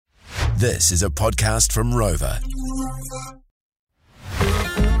This is a podcast from Rover.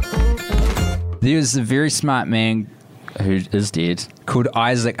 There was a very smart man who is dead called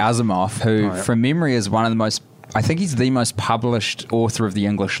Isaac Asimov, who, from memory, is one of the most, I think he's the most published author of the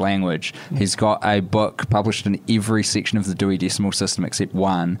English language. He's got a book published in every section of the Dewey Decimal System except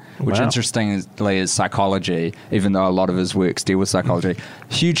one, which interestingly is psychology, even though a lot of his works deal with psychology.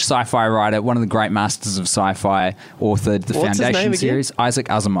 Huge sci-fi writer, one of the great masters of sci-fi, authored the Foundation series. Isaac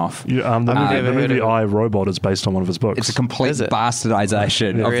Asimov. The movie I, Robot is based on one of his books. It's a complete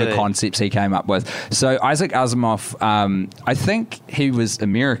bastardization of the concepts he came up with. So Isaac Asimov, I think he was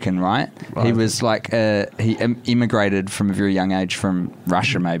American, right? He was like, he immigrated from a very young age from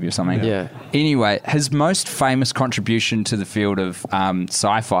Russia maybe or something. Yeah. Anyway, his most famous contribution to the field of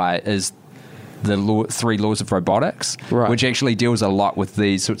sci-fi is the 3 laws of robotics, which actually deals a lot with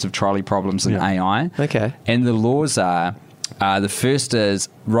these sorts of trolley problems in AI. Okay. And the laws are, the first is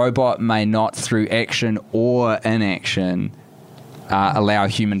robot may not through action or inaction allow a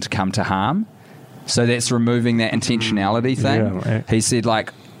human to come to harm. So that's removing that intentionality thing. Yeah. He said,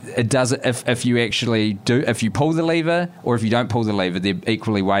 like, it does if you actually do, if you pull the lever or if you don't pull the lever, they're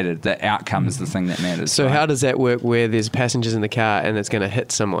equally weighted. The outcome is the thing that matters. So how does that work where there's passengers in the car and it's going to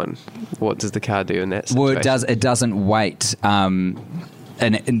hit someone? What does the car do in that situation? Well, it doesn't weight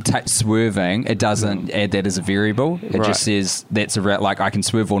and swerving. It doesn't add that as a variable. It just says that's like I can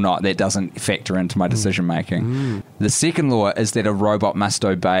swerve or not. That doesn't factor into my decision making. The second law is that a robot must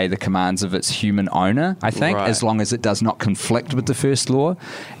obey the commands of its human owner, I think, as long as it does not conflict with the first law.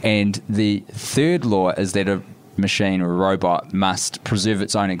 And the third law is that a machine or a robot must preserve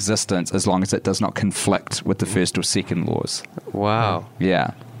its own existence as long as it does not conflict with the first or second laws. Wow.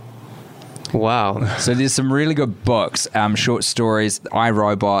 Yeah. Wow. So there's some really good books, short stories. I,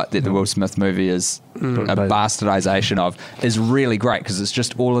 Robot, that the Will Smith movie is a bastardization of, is really great because it's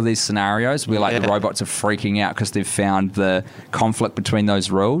just all of these scenarios where the robots are freaking out because they've found the conflict between those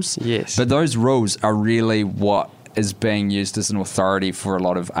rules. Yes. But those rules are really what is being used as an authority for a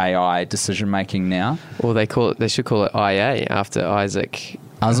lot of AI decision making now. Well, they should call it IA after Isaac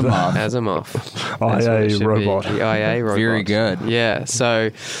Asimov. IA Robot. The IA Robot. Very good. Yeah. So,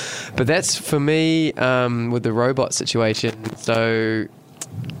 but that's for me with the robot situation. So,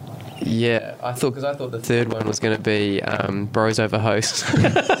 yeah, I thought the third one was going to be Bros over Host.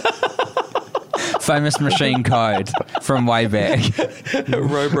 Famous machine code from way back.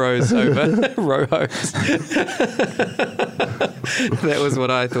 Robros over Ro-host. That was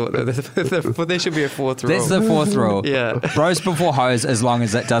what I thought. There should be a fourth rule. That's the fourth rule. Yeah. Bros before hoes, as long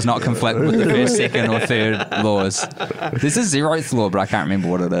as it does not conflict with the first, second, or third laws. There's a 0th law, but I can't remember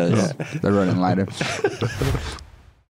what it is. They wrote it later.